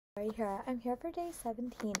Right here. I'm here for day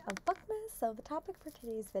 17 of BookMas. So the topic for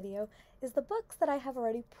today's video is the books that I have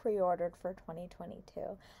already pre-ordered for 2022.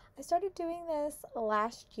 I started doing this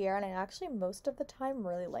last year and I actually most of the time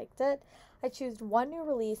really liked it. I choose one new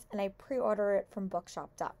release and I pre-order it from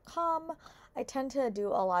bookshop.com. I tend to do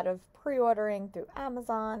a lot of pre-ordering through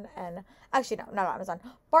Amazon and actually no, not Amazon,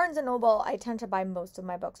 Barnes & Noble. I tend to buy most of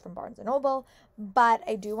my books from Barnes & Noble, but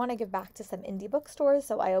I do want to give back to some indie bookstores,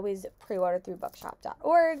 so I always pre-order through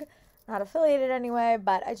bookshop.org. Not affiliated anyway,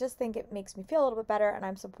 but I just think it makes me feel a little bit better and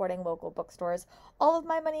I'm supporting local bookstores. All of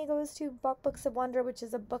my money goes to Books of Wonder, which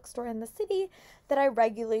is a bookstore in the city that I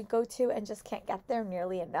regularly go to and just can't get there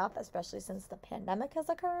nearly enough, especially since the pandemic has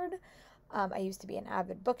occurred. I used to be an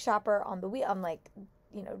avid book shopper on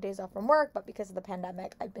days off from work, but because of the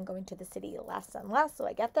pandemic, I've been going to the city less and less, so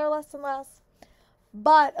I get there less and less.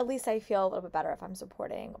 But at least I feel a little bit better if I'm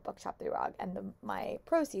supporting Bookshop.org, and my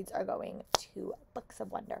proceeds are going to Books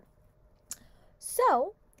of Wonder.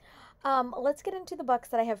 So, let's get into the books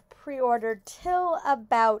that I have pre-ordered till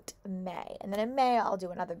about May. And then in May, I'll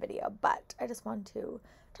do another video. But I just want to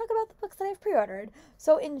talk about the books that I've pre-ordered.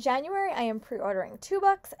 So in January, I am pre-ordering 2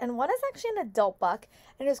 books. And one is actually an adult book.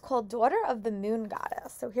 And it is called Daughter of the Moon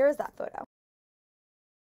Goddess. So here's that photo.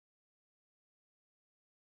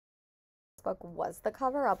 This book was the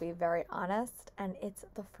cover, I'll be very honest. And it's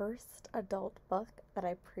the first adult book that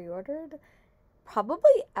I pre-ordered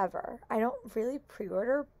probably ever. I don't really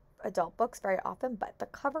pre-order adult books very often, but the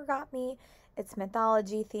cover got me. It's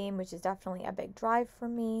mythology theme, which is definitely a big drive for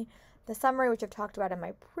me. The summary, which I've talked about in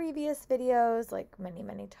my previous videos, like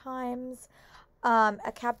many times.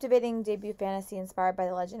 A captivating debut fantasy inspired by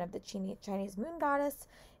the legend of the Chinese moon goddess,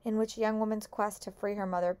 in which a young woman's quest to free her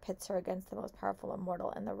mother pits her against the most powerful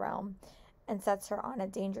immortal in the realm and sets her on a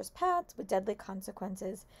dangerous path with deadly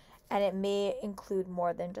consequences, and it may include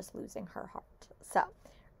more than just losing her heart. So,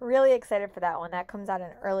 really excited for that one. That comes out in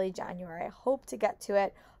early January. I hope to get to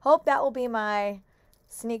it. Hope that will be my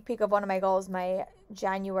sneak peek of one of my goals, my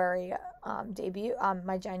January debut,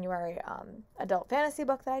 my January adult fantasy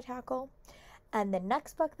book that I tackle. And the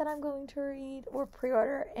next book that I'm going to read or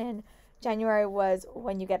pre-order in January was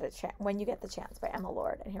When You Get the Chance by Emma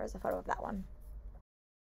Lord. And here's a photo of that one.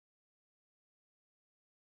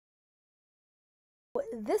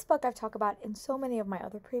 This book I've talked about in so many of my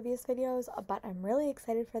other previous videos, but I'm really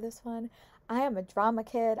excited for this one. I am a drama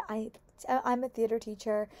kid. I'm a theater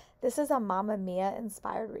teacher. This is a Mamma Mia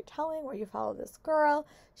inspired retelling where you follow this girl.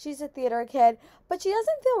 She's a theater kid, but she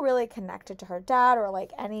doesn't feel really connected to her dad or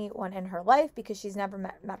like anyone in her life because she's never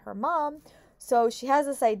met her mom. So she has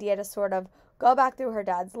this idea to sort of go back through her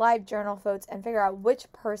dad's live journal photos and figure out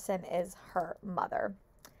which person is her mother.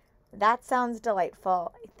 That sounds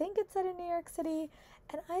delightful. I think it's set in New York City,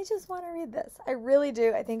 and I just want to read this. I really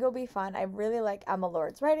do. I think it'll be fun. I really like Emma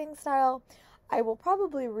Lord's writing style. I will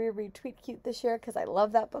probably reread Tweet Cute this year because I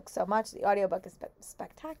love that book so much. The audiobook is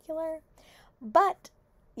spectacular. But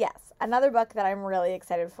yes, another book that I'm really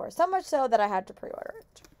excited for, so much so that I had to pre-order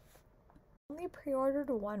it. I only pre-ordered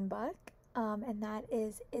one book, and that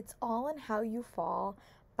is It's All in How You Fall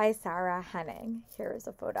by Sarah Henning. Here is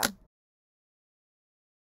a photo.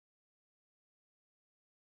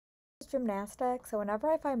 Gymnastics, so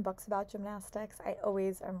whenever I find books about gymnastics, I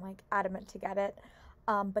always am like adamant to get it.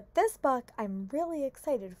 But this book I'm really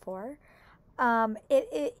excited for.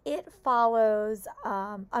 It follows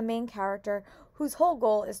a main character whose whole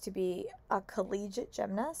goal is to be a collegiate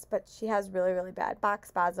gymnast, but she has really bad back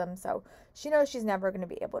spasms, so she knows she's never going to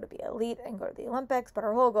be able to be elite and go to the Olympics, but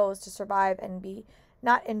her whole goal is to survive and be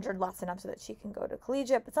not injured less enough so that she can go to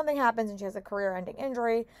collegiate. But something happens and she has a career-ending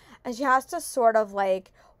injury, and she has to sort of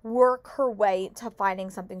like work her way to finding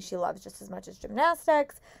something she loves just as much as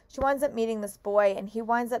gymnastics. She winds up meeting this boy, and he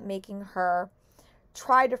winds up making her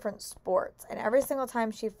try different sports. And every single time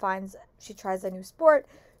she tries a new sport,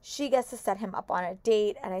 she gets to set him up on a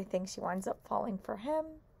date, and I think she winds up falling for him.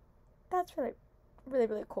 That's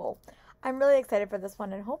really cool. I'm really excited for this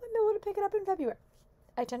one and hope I'm able to pick it up in February.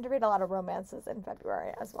 I tend to read a lot of romances in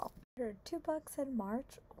February as well. There are 2 books in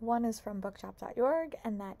March. One is from bookshop.org,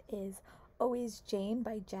 and that is Always Jane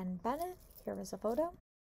by Jen Bennett. Here is a photo.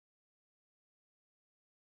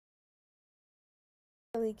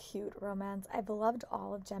 Really cute romance. I've loved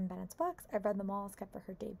all of Jen Bennett's books. I've read them all except for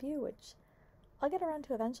her debut, which I'll get around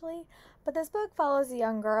to eventually. But this book follows a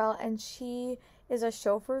young girl, and she is a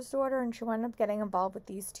chauffeur's daughter, and she wound up getting involved with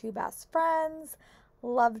these 2 best friends.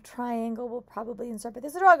 Love triangle will probably insert, but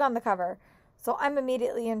there's a dog on the cover. So I'm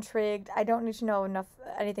immediately intrigued. I don't need to know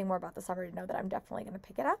anything more about the summary to know that I'm definitely going to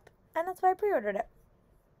pick it up. And that's why I pre-ordered it.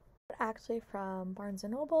 Actually from Barnes &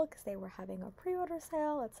 Noble, because they were having a pre-order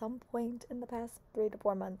sale at some point in the past 3 to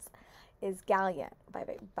 4 months, is Gallant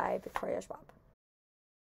by Victoria Schwab.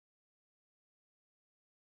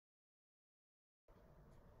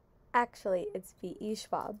 Actually, it's V.E.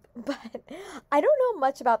 Schwab, but I don't know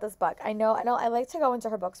much about this book. I like to go into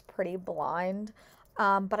her books pretty blind,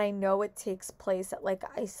 but I know it takes place at like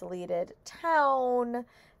an isolated town.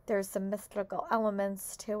 There's some mystical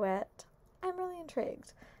elements to it. I'm really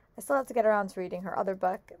intrigued. I still have to get around to reading her other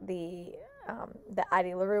book, the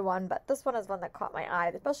Addie LaRue one, but this one is one that caught my eye,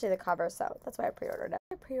 especially the cover, so that's why I pre-ordered it.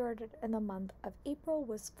 I pre-ordered in the month of April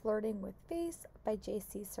was Flirting with Face by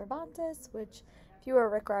J.C. Cervantes, which, if you are a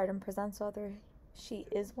Rick Riordan Presents author, she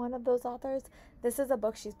is one of those authors. This is a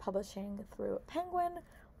book she's publishing through Penguin,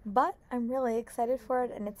 but I'm really excited for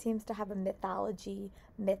it, and it seems to have a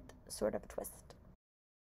myth sort of twist.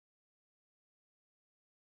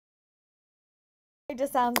 It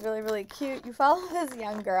just sounds really, really cute. You follow this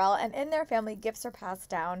young girl, and in their family, gifts are passed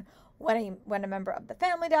down when a member of the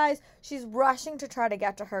family dies. She's rushing to try to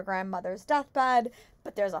get to her grandmother's deathbed,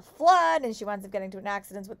 but there's a flood, and she winds up getting into an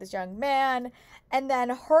accident with this young man, and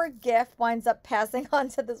then her gift winds up passing on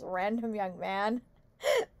to this random young man.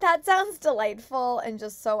 That sounds delightful and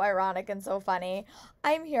just so ironic and so funny.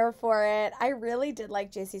 I'm here for it. I really did like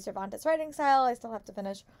J.C. Cervantes' writing style. I still have to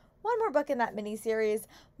finish one more book in that mini-series,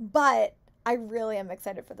 but I really am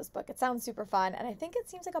excited for this book. It sounds super fun, and I think it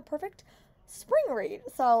seems like a perfect spring read,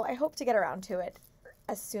 so I hope to get around to it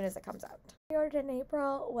as soon as it comes out. Pre-ordered in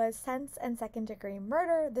April was Sense and Second Degree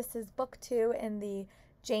Murder. This is book 2 in the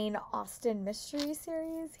Jane Austen mystery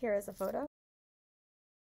series. Here is a photo.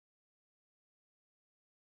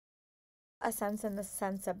 A Sense and the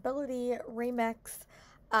Sensibility remix,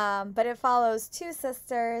 but it follows 2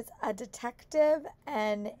 sisters, a detective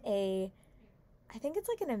and I think it's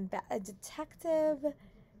like a detective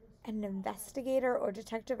and an investigator, or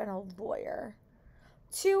detective and a lawyer.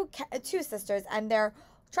 Two sisters, and they're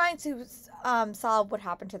trying to solve what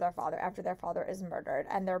happened to their father after their father is murdered,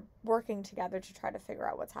 and they're working together to try to figure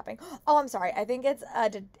out what's happening. Oh, I'm sorry. I think it's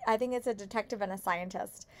a detective and a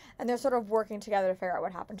scientist, and they're sort of working together to figure out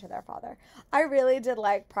what happened to their father. I really did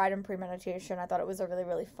like Pride and Premeditation. I thought it was a really,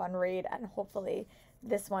 really fun read, and hopefully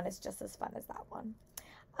this one is just as fun as that one.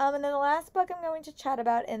 And then the last book I'm going to chat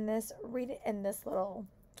about in this little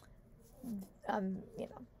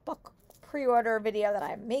book pre-order video that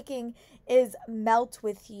I'm making is Melt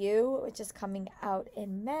With You, which is coming out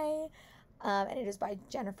in May, and it is by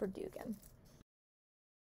Jennifer Dugan.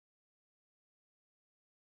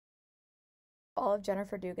 All of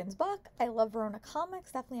Jennifer Dugan's book. I love Verona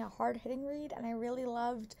Comics, definitely a hard-hitting read, and I really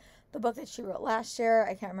loved the book that she wrote last year.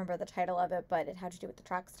 I can't remember the title of it, but it had to do with the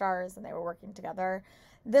track stars, and they were working together.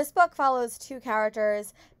 This book follows 2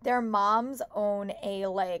 characters. Their moms own a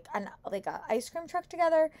ice cream truck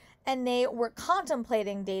together, and they were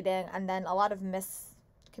contemplating dating, and then a lot of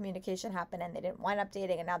miscommunication happened, and they didn't wind up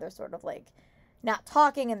dating, and now they're sort of like not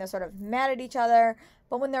talking, and they're sort of mad at each other.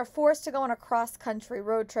 But when they're forced to go on a cross-country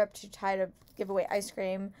road trip to try to give away ice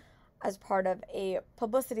cream as part of a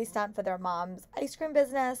publicity stunt for their mom's ice cream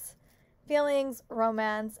business, feelings,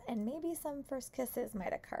 romance, and maybe some first kisses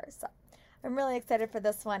might occur. So I'm really excited for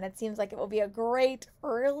this one. It seems like it will be a great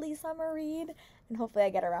early summer read, and hopefully I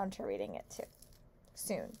get around to reading it too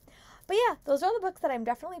soon. But yeah, those are the books that I'm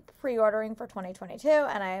definitely pre-ordering for 2022,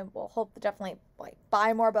 and I will hope to definitely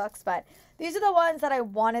buy more books, but these are the ones that I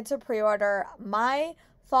wanted to pre-order. My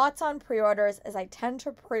thoughts on pre-orders is I tend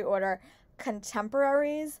to pre-order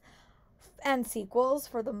contemporaries and sequels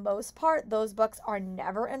for the most part. Those books are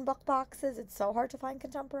never in book boxes. It's so hard to find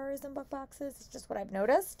contemporaries in book boxes. It's just what I've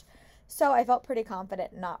noticed. So I felt pretty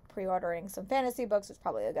confident not pre-ordering some fantasy books. It's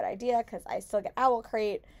probably a good idea because I still get Owl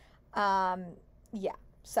Crate. Yeah,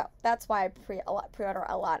 so that's why I pre-order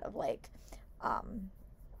a lot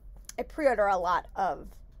of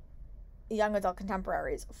young adult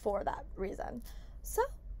contemporaries for that reason. So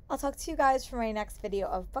I'll talk to you guys for my next video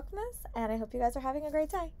of BookMas, and I hope you guys are having a great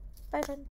day. Bye, friends.